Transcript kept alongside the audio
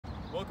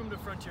Welcome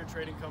to Frontier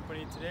Trading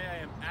Company. Today I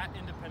am at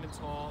Independence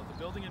Hall, the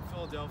building in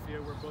Philadelphia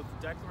where both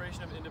the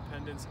Declaration of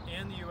Independence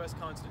and the U.S.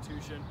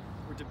 Constitution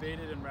were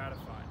debated and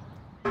ratified.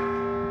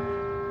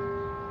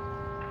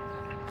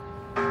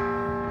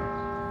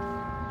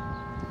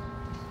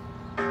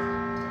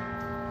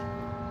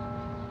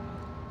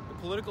 The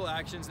political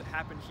actions that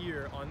happen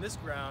here on this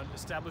ground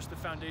established the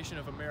foundation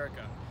of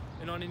America.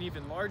 And on an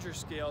even larger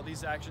scale,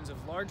 these actions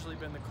have largely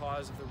been the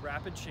cause of the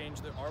rapid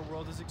change that our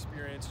world has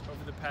experienced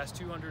over the past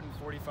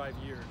 245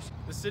 years.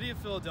 The city of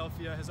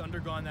Philadelphia has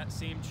undergone that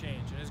same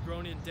change and has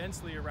grown in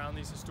densely around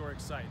these historic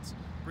sites,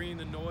 bringing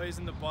the noise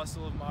and the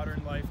bustle of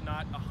modern life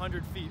not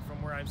 100 feet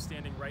from where I'm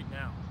standing right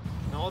now.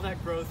 And all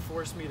that growth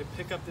forced me to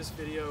pick up this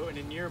video in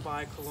a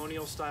nearby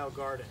colonial style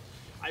garden.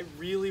 I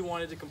really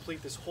wanted to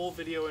complete this whole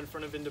video in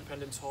front of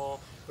Independence Hall,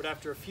 but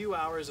after a few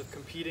hours of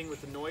competing with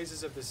the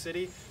noises of the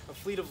city, a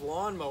fleet of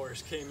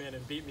lawnmowers came in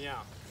and beat me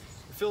out.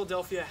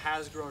 Philadelphia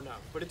has grown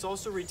up, but it's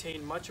also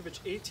retained much of its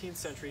 18th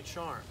century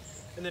charm,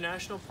 and the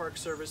National Park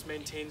Service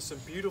maintains some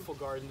beautiful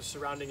gardens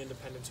surrounding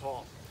Independence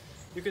Hall.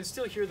 You can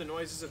still hear the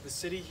noises of the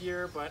city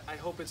here, but I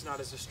hope it's not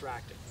as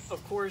distracting.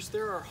 Of course,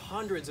 there are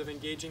hundreds of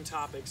engaging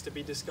topics to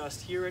be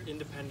discussed here at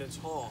Independence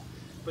Hall.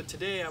 But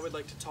today I would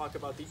like to talk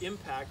about the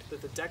impact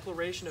that the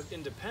Declaration of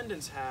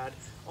Independence had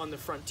on the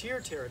frontier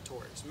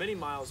territories many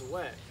miles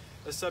away,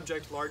 a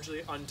subject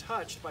largely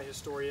untouched by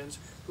historians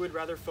who would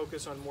rather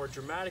focus on more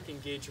dramatic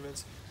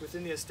engagements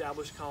within the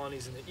established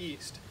colonies in the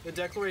East. The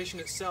Declaration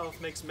itself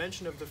makes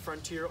mention of the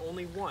frontier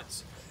only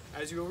once.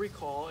 As you will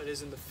recall, it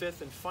is in the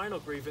fifth and final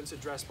grievance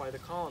addressed by the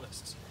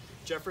colonists.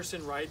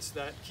 Jefferson writes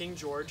that King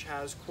George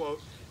has,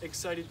 quote,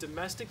 excited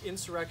domestic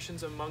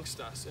insurrections amongst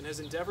us and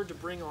has endeavored to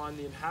bring on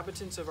the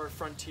inhabitants of our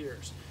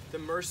frontiers, the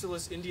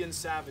merciless Indian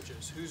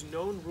savages, whose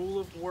known rule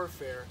of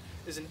warfare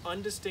is an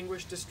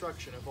undistinguished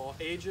destruction of all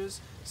ages,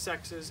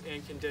 sexes,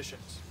 and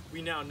conditions.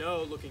 We now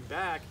know, looking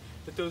back,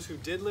 that those who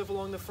did live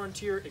along the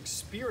frontier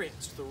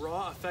experienced the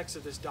raw effects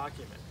of this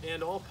document,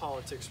 and all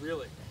politics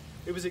really.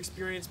 It was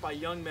experienced by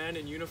young men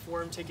in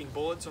uniform taking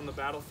bullets on the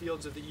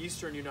battlefields of the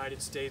eastern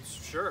United States,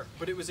 sure,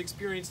 but it was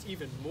experienced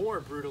even more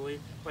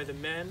brutally by the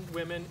men,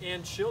 women,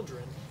 and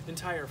children,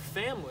 entire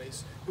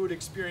families, who would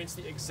experience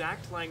the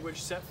exact language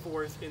set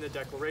forth in the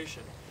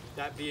Declaration,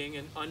 that being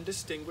an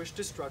undistinguished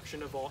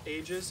destruction of all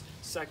ages,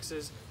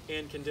 sexes,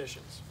 and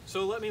conditions.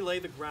 So let me lay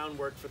the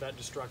groundwork for that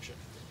destruction.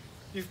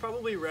 You've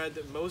probably read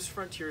that most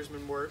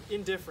frontiersmen were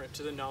indifferent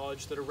to the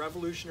knowledge that a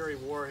revolutionary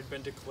war had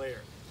been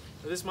declared.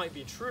 Now, this might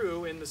be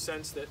true in the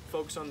sense that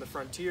folks on the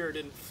frontier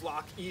didn't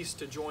flock east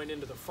to join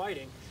into the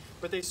fighting,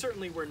 but they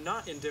certainly were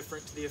not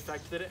indifferent to the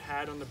effect that it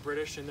had on the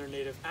British and their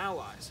native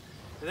allies.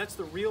 And that's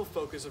the real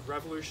focus of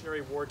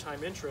revolutionary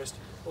wartime interest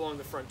along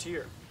the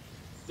frontier.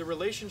 The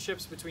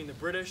relationships between the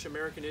British,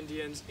 American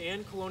Indians,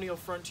 and colonial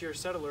frontier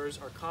settlers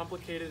are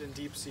complicated and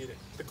deep-seated.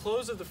 The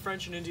close of the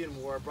French and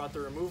Indian War brought the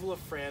removal of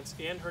France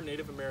and her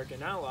Native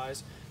American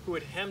allies, who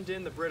had hemmed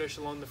in the British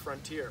along the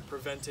frontier,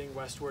 preventing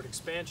westward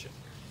expansion.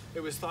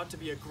 It was thought to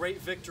be a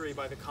great victory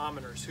by the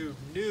commoners, who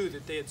knew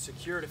that they had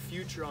secured a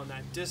future on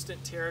that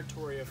distant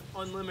territory of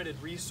unlimited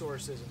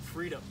resources and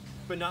freedom.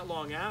 But not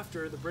long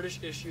after, the British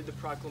issued the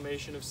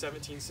Proclamation of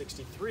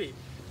 1763,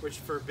 which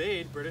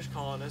forbade British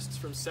colonists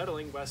from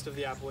settling west of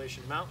the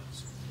Appalachian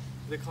Mountains.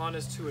 The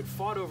colonists who had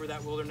fought over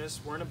that wilderness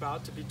weren't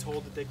about to be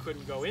told that they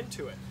couldn't go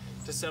into it,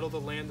 to settle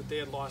the land that they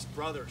had lost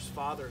brothers,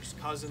 fathers,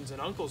 cousins, and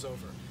uncles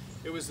over.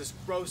 It was this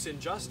gross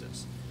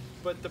injustice.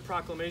 But the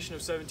Proclamation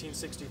of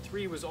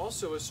 1763 was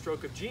also a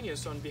stroke of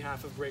genius on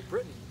behalf of Great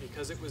Britain,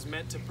 because it was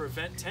meant to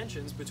prevent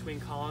tensions between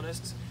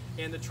colonists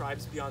and the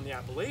tribes beyond the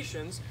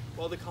Appalachians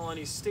while the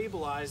colonies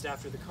stabilized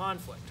after the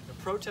conflict.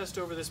 The protest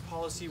over this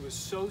policy was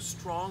so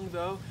strong,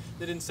 though,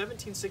 that in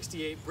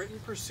 1768 Britain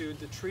pursued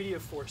the Treaty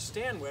of Fort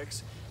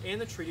Stanwix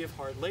and the Treaty of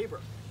Hard Labor,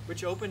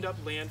 which opened up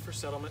land for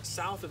settlement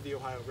south of the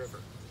Ohio River.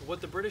 What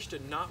the British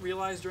did not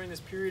realize during this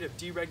period of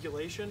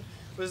deregulation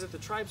was that the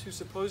tribes who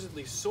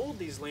supposedly sold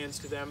these lands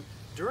to them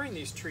during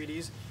these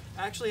treaties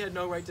actually had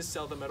no right to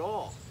sell them at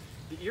all.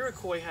 The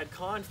Iroquois had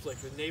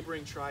conflict with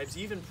neighboring tribes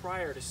even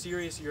prior to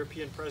serious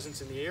European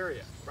presence in the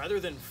area. Rather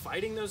than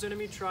fighting those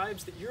enemy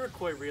tribes, the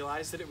Iroquois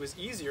realized that it was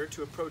easier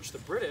to approach the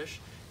British,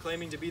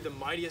 claiming to be the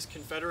mightiest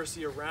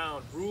confederacy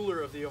around,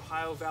 ruler of the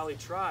Ohio Valley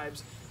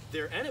tribes,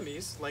 their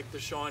enemies, like the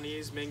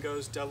Shawnees,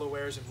 Mingos,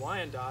 Delawares, and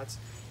Wyandots,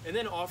 and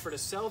then offer to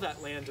sell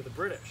that land to the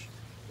British.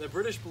 The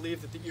British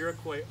believed that the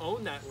Iroquois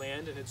owned that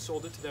land and had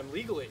sold it to them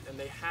legally, and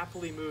they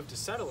happily moved to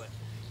settle it.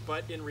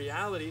 But in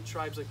reality,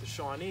 tribes like the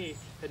Shawnee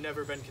had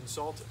never been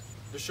consulted.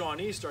 The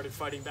Shawnee started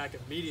fighting back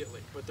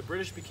immediately, but the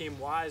British became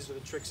wise to the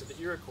tricks of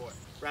the Iroquois.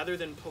 Rather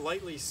than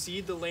politely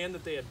cede the land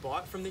that they had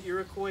bought from the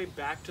Iroquois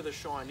back to the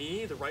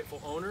Shawnee, the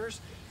rightful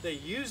owners, they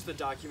used the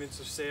documents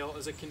of sale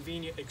as a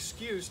convenient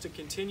excuse to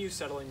continue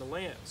settling the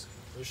lands.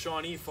 The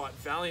Shawnee fought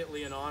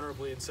valiantly and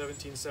honorably in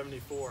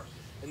 1774,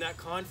 and that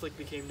conflict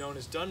became known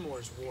as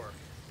Dunmore's War,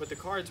 but the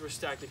cards were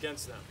stacked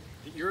against them.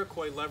 The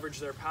Iroquois leveraged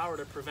their power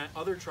to prevent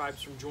other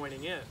tribes from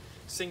joining in,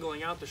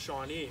 singling out the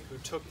Shawnee, who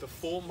took the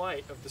full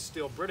might of the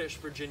still British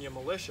Virginia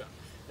militia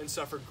and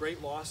suffered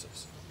great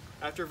losses.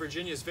 After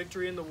Virginia's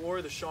victory in the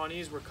war, the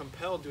Shawnees were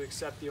compelled to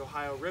accept the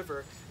Ohio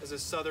River as a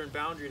southern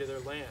boundary to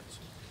their lands.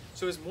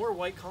 So as more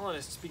white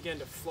colonists began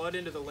to flood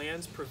into the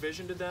lands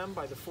provisioned to them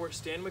by the Fort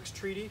Stanwix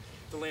Treaty,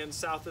 the land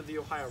south of the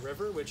Ohio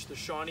River, which the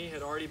Shawnee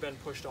had already been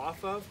pushed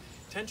off of,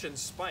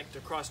 tensions spiked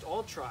across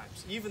all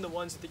tribes, even the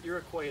ones that the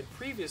Iroquois had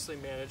previously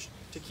managed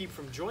to keep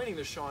from joining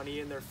the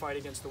Shawnee in their fight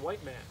against the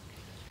white man.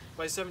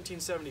 By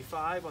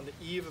 1775, on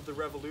the eve of the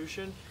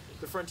Revolution,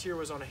 the frontier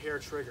was on a hair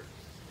trigger.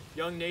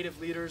 Young native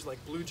leaders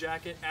like Blue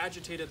Jacket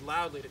agitated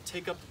loudly to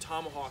take up the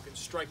tomahawk and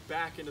strike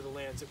back into the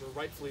lands that were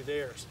rightfully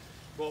theirs,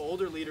 while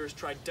older leaders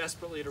tried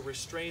desperately to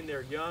restrain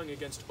their young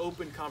against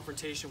open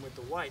confrontation with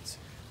the whites,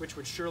 which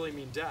would surely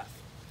mean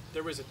death.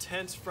 There was a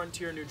tense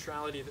frontier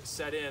neutrality that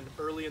set in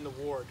early in the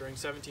war during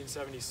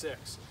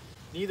 1776.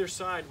 Neither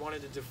side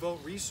wanted to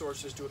devote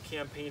resources to a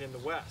campaign in the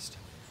West.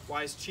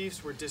 Wise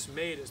chiefs were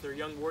dismayed as their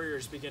young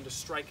warriors began to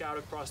strike out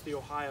across the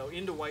Ohio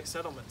into white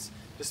settlements,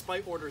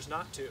 despite orders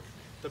not to.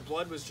 The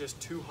blood was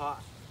just too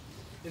hot.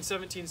 In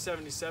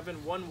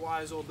 1777, one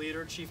wise old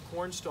leader, Chief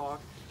Cornstalk,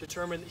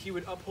 determined that he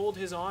would uphold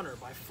his honor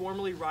by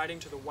formally riding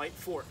to the White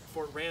Fort,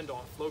 Fort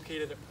Randolph,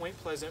 located at Point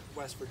Pleasant,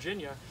 West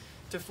Virginia,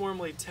 to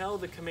formally tell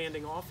the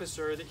commanding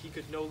officer that he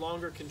could no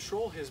longer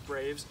control his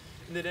braves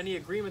and that any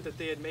agreement that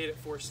they had made at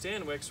Fort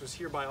Stanwix was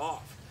hereby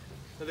off.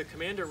 Now, the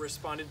commander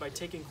responded by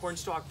taking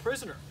Cornstalk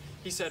prisoner.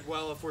 He said,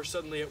 well, if we're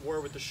suddenly at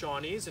war with the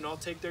Shawnees, and I'll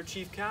take their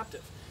chief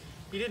captive.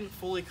 He didn't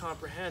fully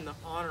comprehend the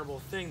honorable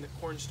thing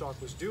that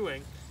Cornstalk was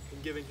doing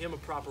in giving him a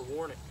proper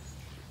warning.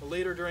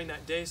 Later during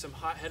that day, some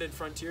hot-headed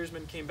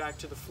frontiersmen came back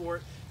to the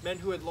fort, men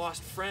who had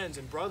lost friends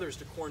and brothers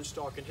to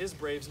Cornstalk and his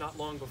braves not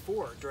long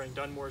before, during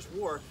Dunmore's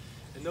war,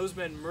 and those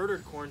men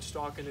murdered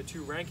Cornstalk and the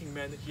two ranking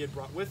men that he had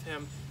brought with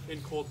him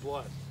in cold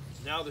blood.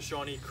 Now the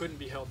Shawnee couldn't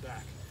be held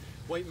back.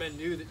 White men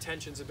knew that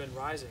tensions had been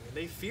rising, and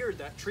they feared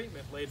that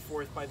treatment laid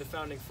forth by the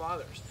Founding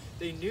Fathers.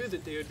 They knew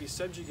that they would be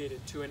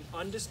subjugated to an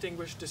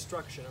undistinguished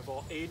destruction of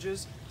all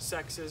ages,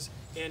 sexes,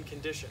 and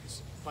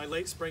conditions. By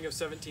late spring of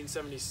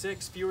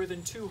 1776, fewer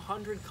than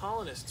 200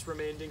 colonists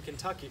remained in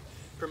Kentucky,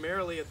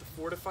 primarily at the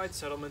fortified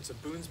settlements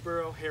of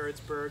Boonesboro,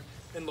 Harrodsburg,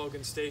 and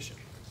Logan Station.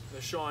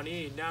 The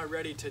Shawnee, now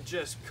ready to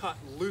just cut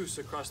loose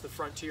across the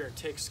frontier and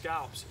take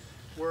scalps,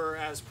 were,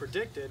 as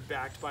predicted,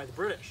 backed by the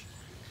British.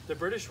 The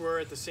British were,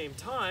 at the same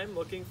time,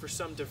 looking for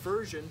some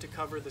diversion to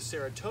cover the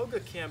Saratoga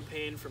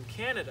campaign from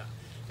Canada,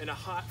 and a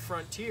hot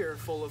frontier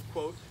full of,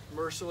 quote,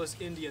 merciless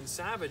Indian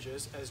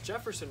savages, as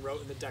Jefferson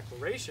wrote in the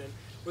Declaration,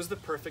 was the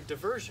perfect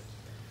diversion.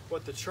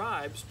 What the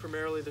tribes,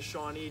 primarily the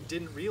Shawnee,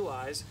 didn't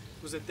realize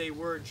was that they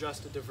were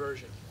just a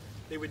diversion.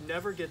 They would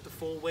never get the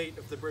full weight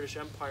of the British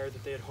Empire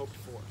that they had hoped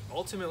for.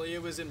 Ultimately,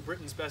 it was in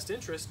Britain's best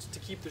interest to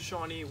keep the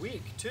Shawnee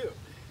weak, too.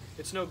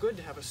 It's no good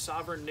to have a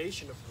sovereign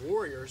nation of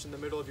warriors in the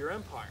middle of your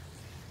empire.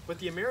 But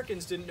the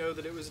Americans didn't know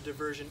that it was a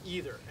diversion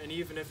either, and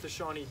even if the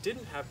Shawnee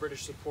didn't have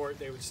British support,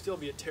 they would still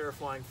be a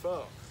terrifying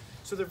foe.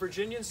 So the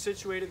Virginians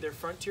situated their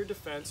frontier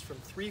defense from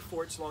 3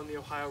 forts along the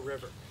Ohio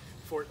River: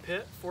 Fort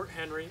Pitt, Fort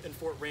Henry, and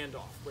Fort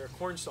Randolph, where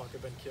Cornstalk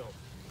had been killed.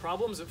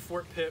 Problems at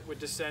Fort Pitt would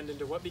descend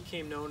into what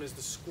became known as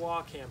the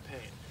Squaw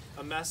Campaign,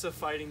 a mess of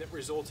fighting that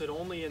resulted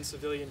only in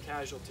civilian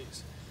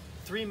casualties.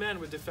 3 men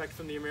would defect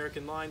from the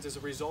American lines as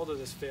a result of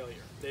this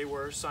failure. They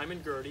were Simon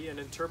Girty, an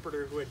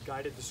interpreter who had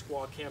guided the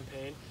Squaw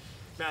Campaign,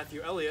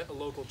 Matthew Elliott, a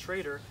local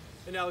trader,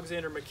 and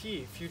Alexander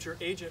McKee, future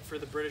agent for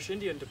the British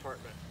Indian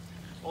Department.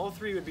 All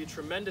 3 would be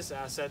tremendous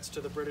assets to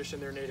the British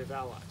and their native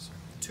allies.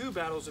 2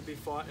 battles would be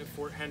fought at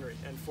Fort Henry,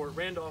 and Fort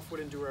Randolph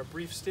would endure a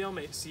brief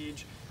stalemate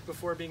siege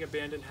before being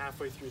abandoned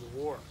halfway through the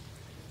war.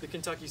 The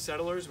Kentucky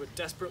settlers would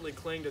desperately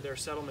cling to their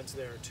settlements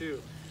there,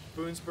 too: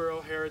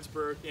 Boonesboro,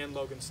 Harrodsburg, and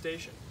Logan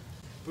Station.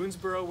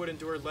 Boonesboro would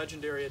endure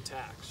legendary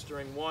attacks.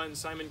 During one,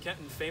 Simon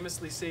Kenton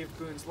famously saved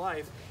Boone's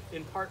life,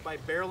 in part by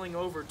barreling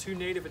over 2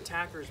 native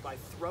attackers by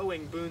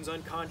throwing Boone's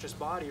unconscious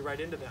body right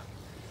into them.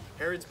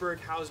 Harrodsburg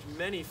housed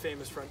many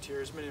famous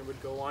frontiersmen and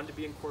would go on to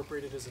be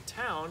incorporated as a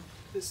town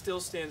that still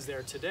stands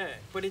there today,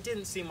 but it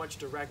didn't see much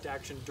direct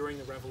action during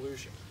the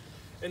Revolution.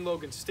 And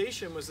Logan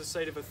Station was the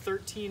site of a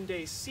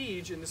 13-day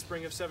siege in the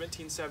spring of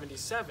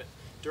 1777,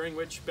 during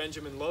which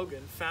Benjamin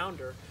Logan,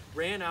 founder,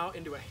 ran out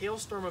into a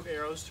hailstorm of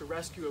arrows to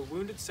rescue a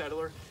wounded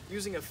settler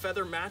using a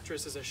feather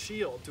mattress as a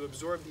shield to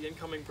absorb the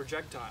incoming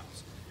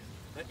projectiles.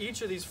 Now,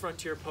 each of these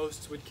frontier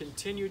posts would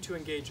continue to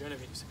engage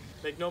enemies.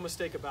 Make no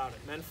mistake about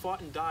it, men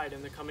fought and died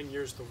in the coming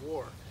years of the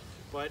war.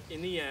 But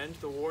in the end,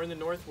 the war in the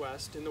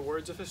Northwest, in the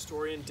words of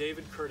historian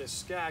David Curtis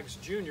Skaggs,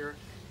 Jr.,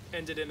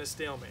 ended in a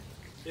stalemate.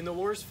 In the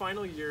war's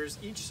final years,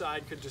 each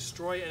side could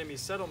destroy enemy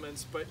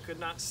settlements, but could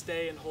not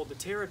stay and hold the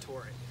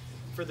territory.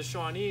 For the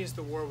Shawnees,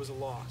 the war was a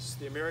loss.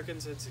 The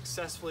Americans had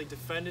successfully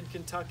defended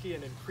Kentucky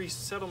and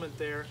increased settlement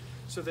there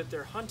so that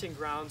their hunting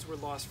grounds were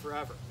lost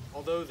forever.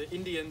 Although the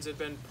Indians had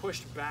been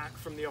pushed back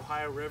from the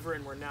Ohio River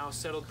and were now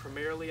settled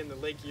primarily in the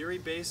Lake Erie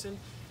Basin,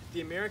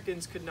 the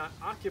Americans could not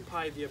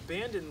occupy the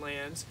abandoned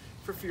lands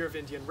for fear of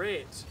Indian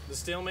raids. The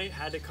stalemate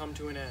had to come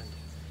to an end.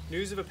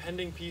 News of a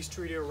pending peace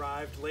treaty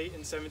arrived late in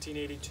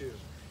 1782.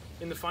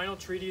 In the final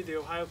treaty, the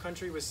Ohio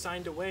Country was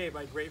signed away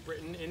by Great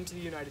Britain into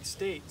the United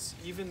States,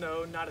 even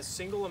though not a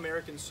single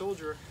American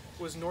soldier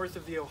was north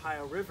of the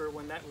Ohio River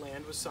when that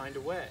land was signed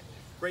away.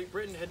 Great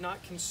Britain had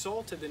not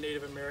consulted the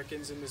Native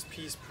Americans in this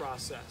peace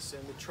process,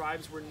 and the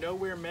tribes were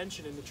nowhere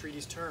mentioned in the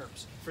treaty's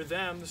terms. For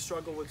them, the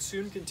struggle would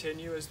soon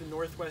continue as the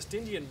Northwest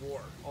Indian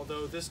War,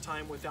 although this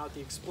time without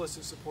the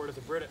explicit support of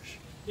the British.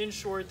 In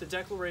short, the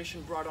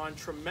Declaration brought on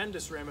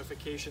tremendous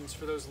ramifications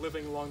for those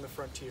living along the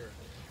frontier.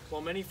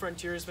 While many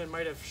frontiersmen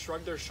might have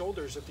shrugged their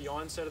shoulders at the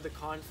onset of the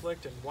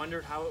conflict and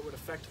wondered how it would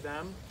affect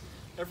them,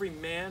 every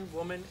man,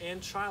 woman,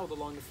 and child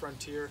along the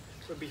frontier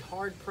would be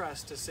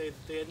hard-pressed to say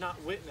that they had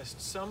not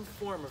witnessed some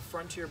form of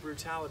frontier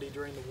brutality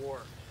during the war.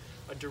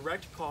 A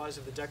direct cause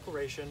of the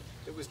Declaration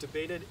that was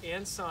debated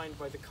and signed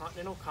by the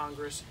Continental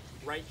Congress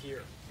right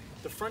here.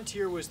 The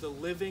frontier was the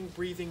living,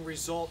 breathing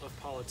result of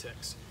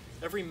politics.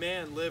 Every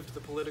man lived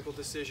the political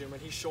decision when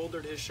he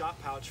shouldered his shot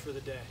pouch for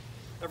the day.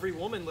 Every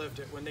woman lived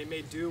it when they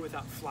made do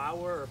without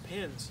flour or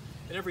pins,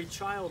 and every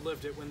child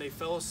lived it when they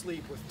fell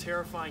asleep with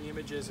terrifying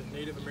images of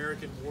Native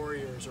American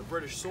warriors or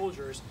British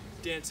soldiers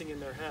dancing in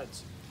their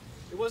heads.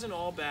 It wasn't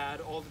all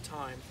bad all the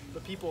time,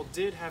 but people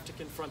did have to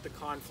confront the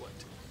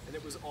conflict, and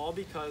it was all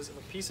because of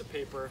a piece of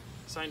paper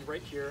signed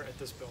right here at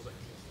this building.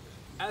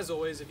 As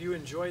always, if you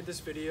enjoyed this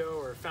video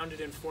or found it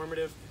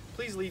informative,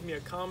 please leave me a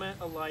comment,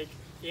 a like,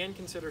 and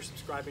consider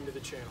subscribing to the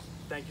channel.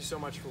 Thank you so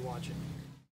much for watching.